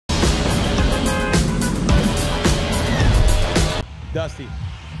Dusty.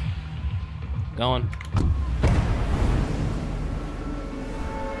 Going.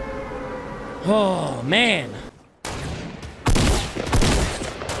 Oh, man.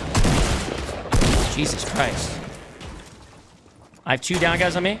 Jesus Christ. I have 2 down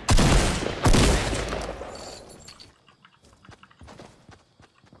guys on me.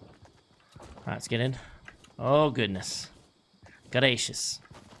 Alright, let's get in. Oh, goodness. Gracious.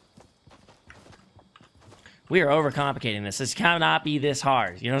 We are overcomplicating this. This cannot be this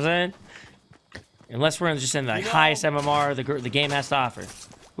hard. You know what I'm saying? Unless we're just in the highest MMR the game has to offer.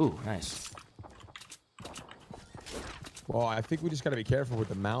 Ooh, nice. Well, I think we just got to be careful with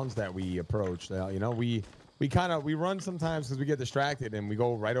the mounds that we approach. You know, we run sometimes because we get distracted and we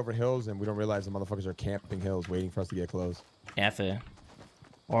go right over hills and we don't realize the motherfuckers are camping hills waiting for us to get close. F it.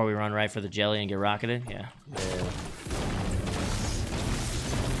 Or we run right for the jelly and get rocketed. Yeah. Yeah.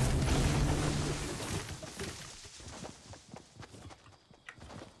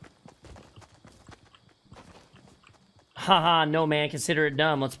 Haha, no man, consider it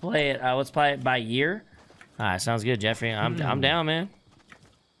dumb. Let's play it. Let's play it by year. All right, sounds good, Jeffrey. I'm down, man.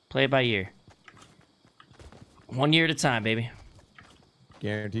 Play it by year. 1 year at a time, baby.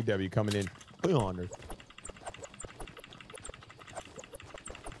 Guaranteed W coming in 300.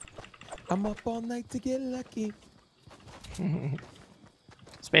 I'm up all night to get lucky.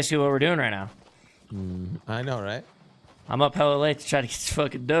 That's basically what we're doing right now. I know, right? I'm up hella late to try to get this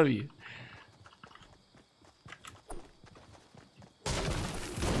fucking W.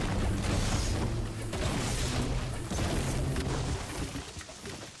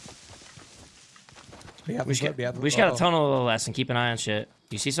 We just got a tunnel a little less and keep an eye on shit.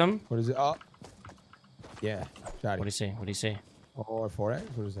 You see something? What is it? Oh. Yeah. Shoddy. What do you see? What do you see? Oh, 4X?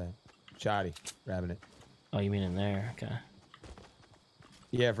 What is that? Shoddy. Grabbing it. Oh, you mean in there? Okay.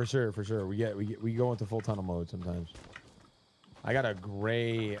 Yeah, for sure, for sure. We go into full tunnel mode sometimes. I got a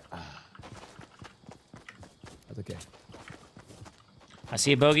gray. That's okay. I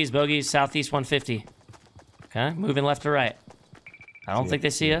see bogeys, southeast 150. Okay, moving left to right. I don't think they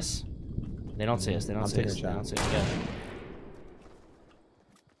see us. They don't see us. They don't see us. They don't see us. Yeah.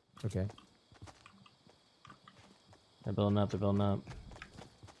 Okay. They're building up. They're building up.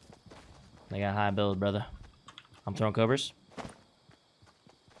 They got high build, brother. I'm throwing covers.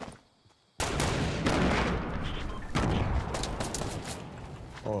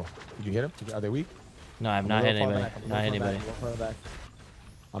 Oh, did you hit them? Are they weak? No, I have not hit anybody. Not hit anybody.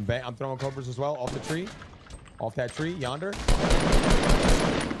 I'm throwing covers as well off the tree. Off that tree yonder.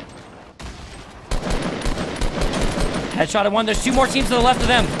 Headshot at one. There's 2 more teams to the left of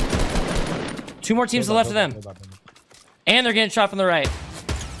them. 2 more teams to the left of them. And they're getting shot from the right.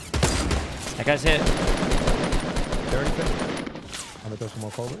 That guy's hit. I'm gonna throw some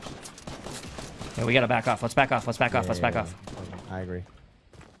more covers. Yeah, we gotta back off. Let's back off. Let's back off. Let's back off. I agree.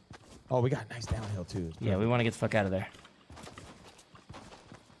 Oh, we got a nice downhill too. Yeah, we want to get the fuck out of there.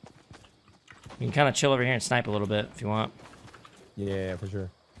 You can kind of chill over here and snipe a little bit if you want. Yeah, for sure.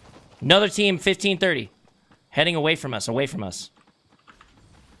 Another team, 1530. Heading away from us, away from us.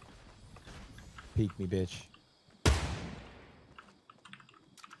 Peek me, bitch.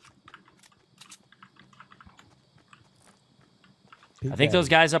 I think those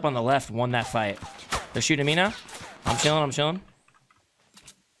guys up on the left won that fight. They're shooting me now. I'm chilling, I'm chilling.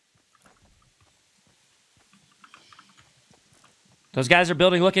 Those guys are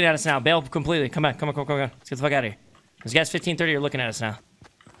building, looking at us now. Bail completely. Come on, come on, come on, come on. Let's get the fuck out of here. Those guys 1530 are looking at us now.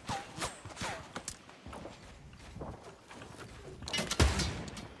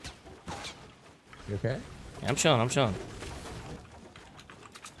 You okay? Yeah, I'm chilling, I'm chilling.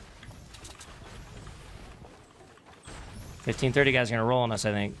 $15.30 guys are gonna roll on us,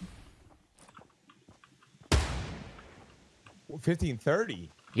 I think.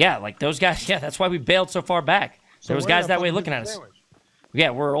 1530. Yeah, like those guys. Yeah, that's why we bailed so far back. There was guys that way looking at us.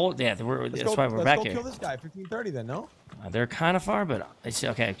 Yeah, we're old. Yeah, that's why we're back here. Let's go kill this guy. 1530 then, no? They're kind of far, but it's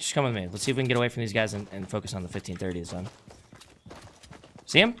okay. Just come with me. Let's see if we can get away from these guys and focus on the 1530s then.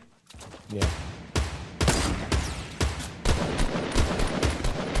 See him? Yeah.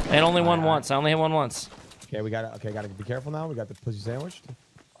 I hit only one once. I only hit one once. Okay, gotta be careful now. We got the pussy sandwiched.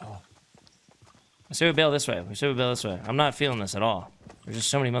 Oh. I say we bail this way. We say we bail this way. I'm not feeling this at all. There's just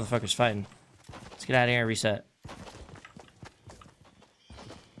so many motherfuckers fighting. Let's get out of here and reset.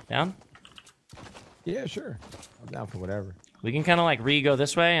 Down? Yeah, sure. I'm down for whatever. We can kind of like re-go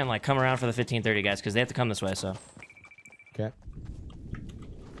this way and like come around for the 1530 guys because they have to come this way, so. Okay.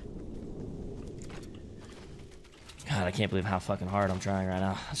 God, I can't believe how fucking hard I'm trying right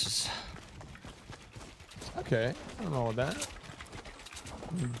now. It's just... Okay. I don't know about that.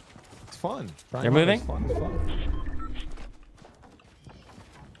 It's fun. They're moving? It's fun.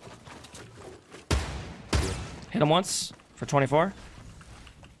 Hit him once for 24.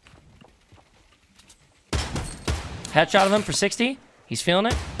 Headshot of him for 60. He's feeling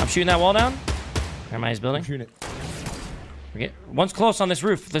it. I'm shooting that wall down. Never mind, he's building. I'm shooting it. One's close on this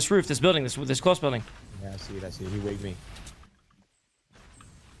roof. This building. This close building. Yeah, I see it. I see it. He wigged me.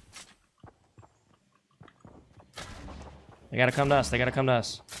 They gotta come to us. They gotta come to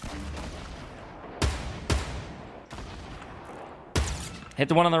us. Hit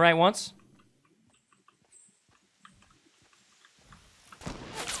the one on the right once.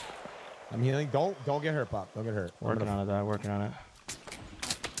 I'm healing. Don't get hurt, Pop. Don't get hurt. Working on it, dog. Working on it.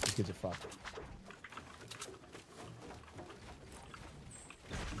 These kids are fucked.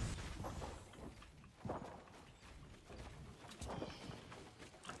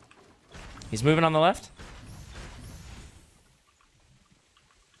 He's moving on the left.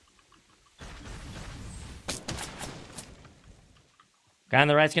 Guy on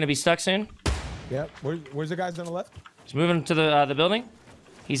the right's gonna be stuck soon. Yep. Where's the guys on the left? He's moving to the building.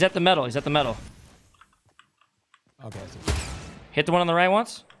 He's at the metal. He's at the metal. Okay, I see. Hit the one on the right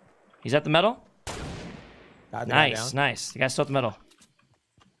once. He's at the metal. Got the guy Nice, down. nice. The guy's still at the metal.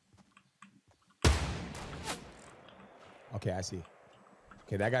 Okay, I see.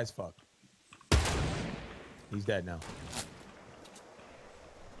 Okay, that guy's fucked. He's dead now.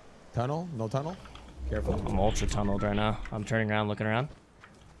 Tunnel? No tunnel? Careful. I'm ultra tunneled right now. I'm turning around, looking around.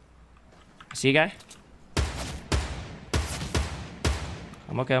 See a guy?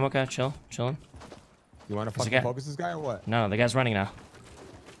 I'm okay. Chilling. You want to There's a fucking guy. focus this guy or what? No, the guy's running now.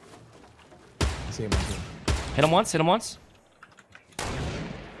 I see him. I see him. Hit him once.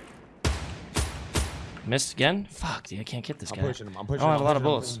 Missed again. Fuck, dude, I can't get this guy. I'm pushing him. I'm pushing I don't him. have a lot of I'm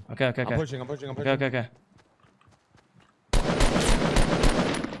bullets. pushing Okay. I'm pushing. I'm pushing. Okay.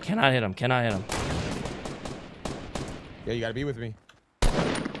 Cannot hit him. Yeah, you gotta be with me.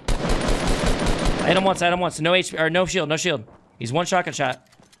 I hit him once. No HP or no shield. He's one shotgun shot.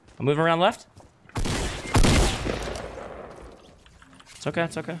 I'm moving around left. It's okay.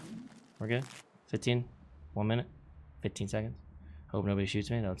 We're good. 1 minute, 15 seconds. Hope nobody shoots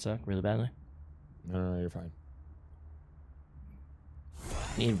me. That would suck really badly. No, you're fine.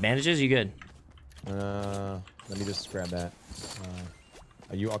 Need bandages? You good? Let me just grab that.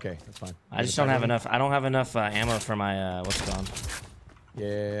 Are you okay? That's fine. I just don't have enough. I don't have enough ammo for my what's it called?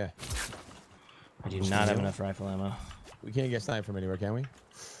 Yeah. I do not have enough rifle ammo. We can't get sniped from anywhere, can we?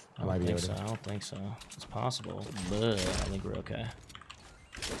 I don't think so. I don't think so. It's possible, but I think we're okay.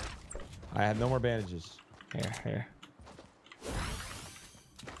 I have no more bandages. Here.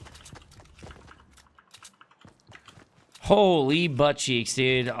 Holy butt cheeks,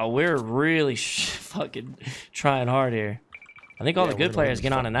 dude. Oh, we're really fucking trying hard here. I think all the good players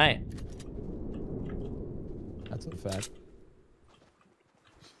get on tonight. That's a fact.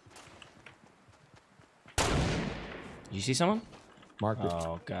 You see someone? Marked it.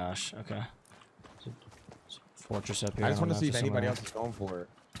 Oh, gosh. Okay. Fortress up here. I just want to see if anybody else is going for it.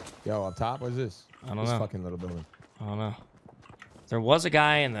 Yo, up top, what is this? I don't This know. fucking little building. I don't know. There was a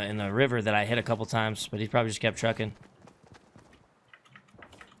guy in the river that I hit a couple times, but he probably just kept trucking.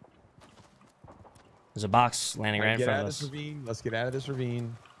 There's a box landing right in front of us. Let's get out of this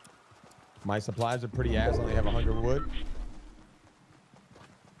ravine. My supplies are pretty ass. I only have 100 wood.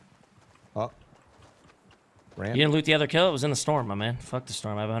 Oh. Ramp. You didn't loot the other kill? It was in the storm, my man. Fuck the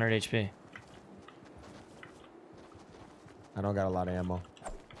storm. I have 100 HP. I don't got a lot of ammo.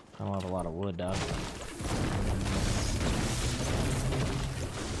 I don't have a lot of wood, dog.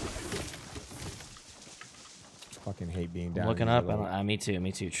 Fucking hate being down. I'm looking up. Me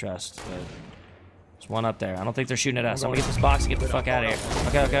too. Trust. But there's one up there. I don't think they're shooting at us. I'm gonna get this box and get the fuck out of here.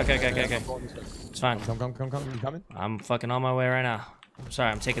 Okay. It's fine. Come. You coming? I'm fucking on my way right now. I'm sorry.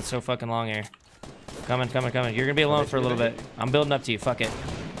 I'm taking so fucking long here. Coming. You're gonna be alone for a little bit. I'm building up to you. Fuck it.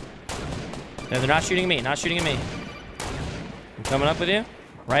 They're not shooting at me. I'm coming up with you.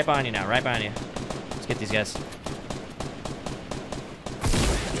 Right behind you now. Let's get these guys.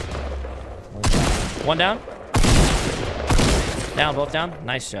 One down. Both down.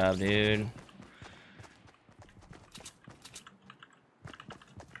 Nice job, dude.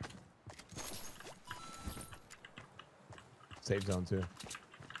 Safe zone too.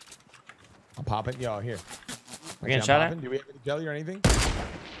 I'm popping. Yo, here. We're getting shot at? Do we have any jelly or anything?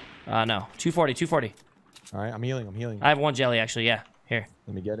 No. 240. All right, I'm healing. I have one jelly, actually. Yeah. Here.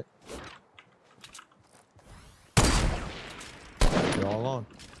 Let me get it. You're all alone.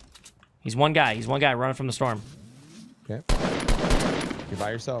 He's one guy running from the storm. Okay. You're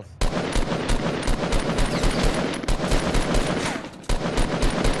by yourself.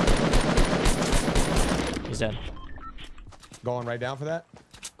 He's dead. Going right down for that?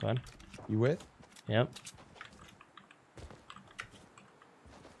 Go ahead. You with? Yep.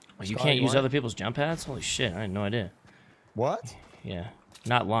 Oh, you can't use other people's jump pads? Holy shit, I had no idea. What? Yeah.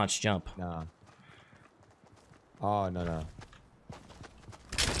 Not launch, jump. Nah. Oh, no.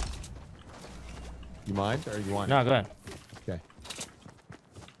 You mind or you want No, it? go ahead. Okay.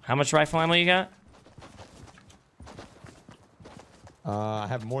 How much rifle ammo you got? I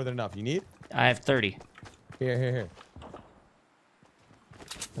have more than enough. You need? I have 30. Here.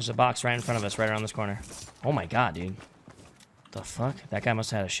 There's a box right in front of us, right around this corner. Oh my god, dude. The fuck? That guy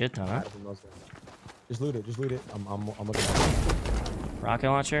must have had a shit ton, huh? Just loot it. I'm looking at it. Rocket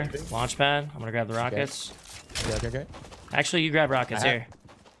launcher, launch pad. I'm gonna grab the rockets. Okay. Actually, you grab rockets here.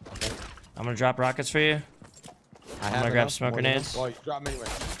 Okay. I'm gonna drop rockets for you. I'm gonna grab smoke grenades. Well, you drop them anyway.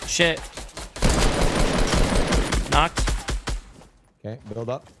 Shit. Knocked. Okay, build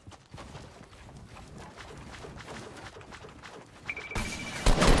up.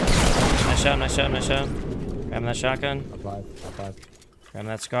 Nice shot. Grabbing that shotgun. High five. Grabbing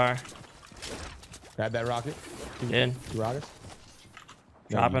that scar. Grab that rocket. Did. 2 rockets.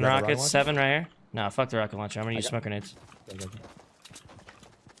 Dropping rockets. 7 right here. Nah, fuck the rocket launcher. I'm gonna use smoke grenades. Okay.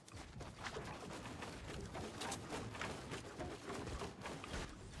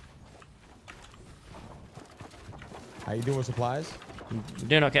 How you doing with supplies? I'm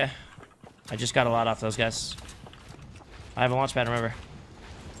doing okay. I just got a lot off those guys. I have a launch pad, remember.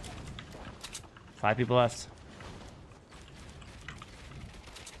 5 people left.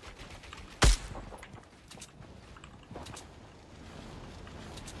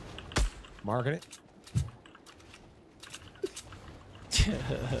 Marking it.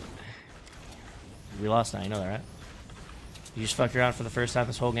 We lost now, you know that, right? You just fucked around for the first time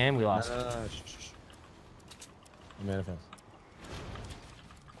this whole game, we lost. No. Shh. Manifest.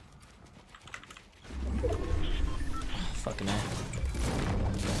 Fucking A.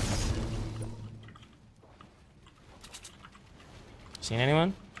 Seen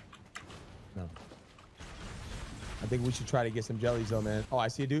anyone? No. I think we should try to get some jellies though, man. Oh, I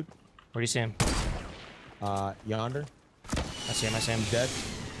see a dude. Where do you see him? Yonder. I see him. He's dead.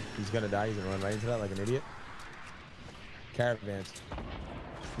 He's gonna die. He's gonna run right into that like an idiot. Caravans.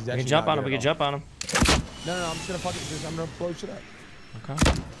 We can jump on him. No. I'm just gonna I'm gonna blow shit up. Okay.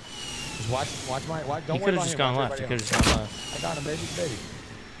 Just watch my. Don't He worry could have about just him. gone Watch left. He everybody could have just gone left. else. I got him, baby.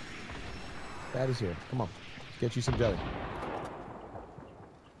 Dad is here. Come on. Let's get you some jelly.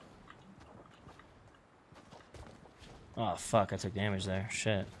 Oh fuck! I took damage there.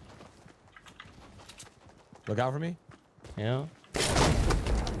 Shit. Look out for me. Yeah.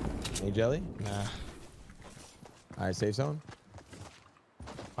 Any jelly? Nah. Alright, safe zone.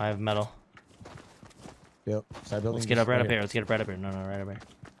 I have metal. Yep. Start building. Let's get up right up here. Let's get up right up here. No, right up here.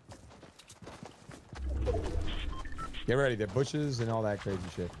 Get ready. The bushes and all that crazy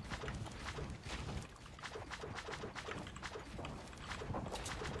shit.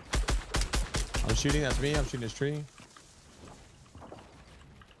 I'm shooting. That's me. I'm shooting this tree.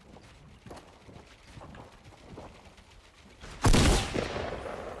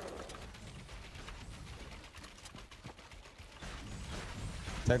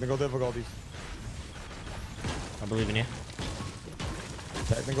 Technical difficulties. I believe in you.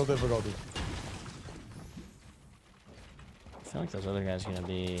 Technical difficulties. I feel like those other guys are gonna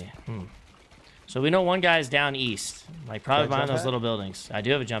be. So we know one guy's down east, like probably behind those little buildings. I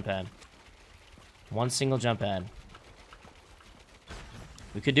do have a jump pad. One single jump pad.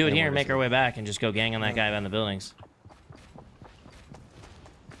 We could do it here and make our way back and just go gang on that guy behind the buildings.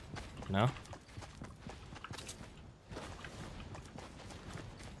 No?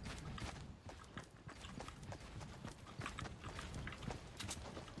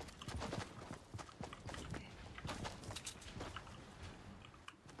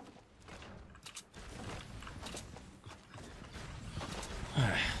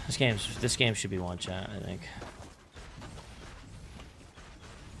 This game should be one chat, I think.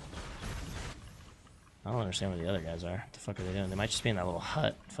 I don't understand where the other guys are. What the fuck are they doing? They might just be in that little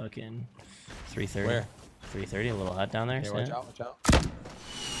hut. Fucking 330. Where? 330, a little hut down there. Okay, watch out.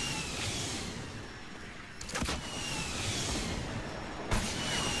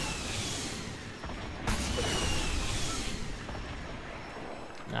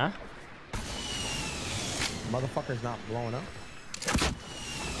 Nah? Motherfucker's not blowing up.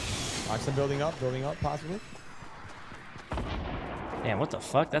 Watch them building up, possibly. Damn, what the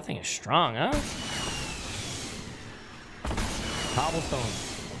fuck? That thing is strong, huh? Cobblestone.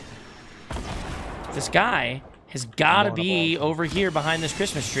 This guy has got to be over here behind this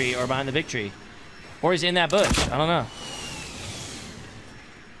Christmas tree or behind the big tree. Or he's in that bush. I don't know.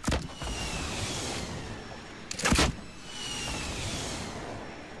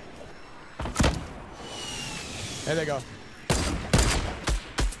 There they go.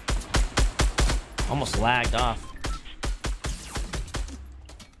 Almost lagged off.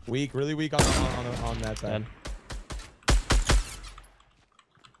 Weak, really weak on that side. Dead.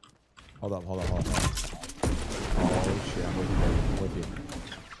 Hold up. Oh shit, I'm with you.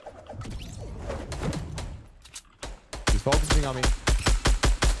 He's focusing on me.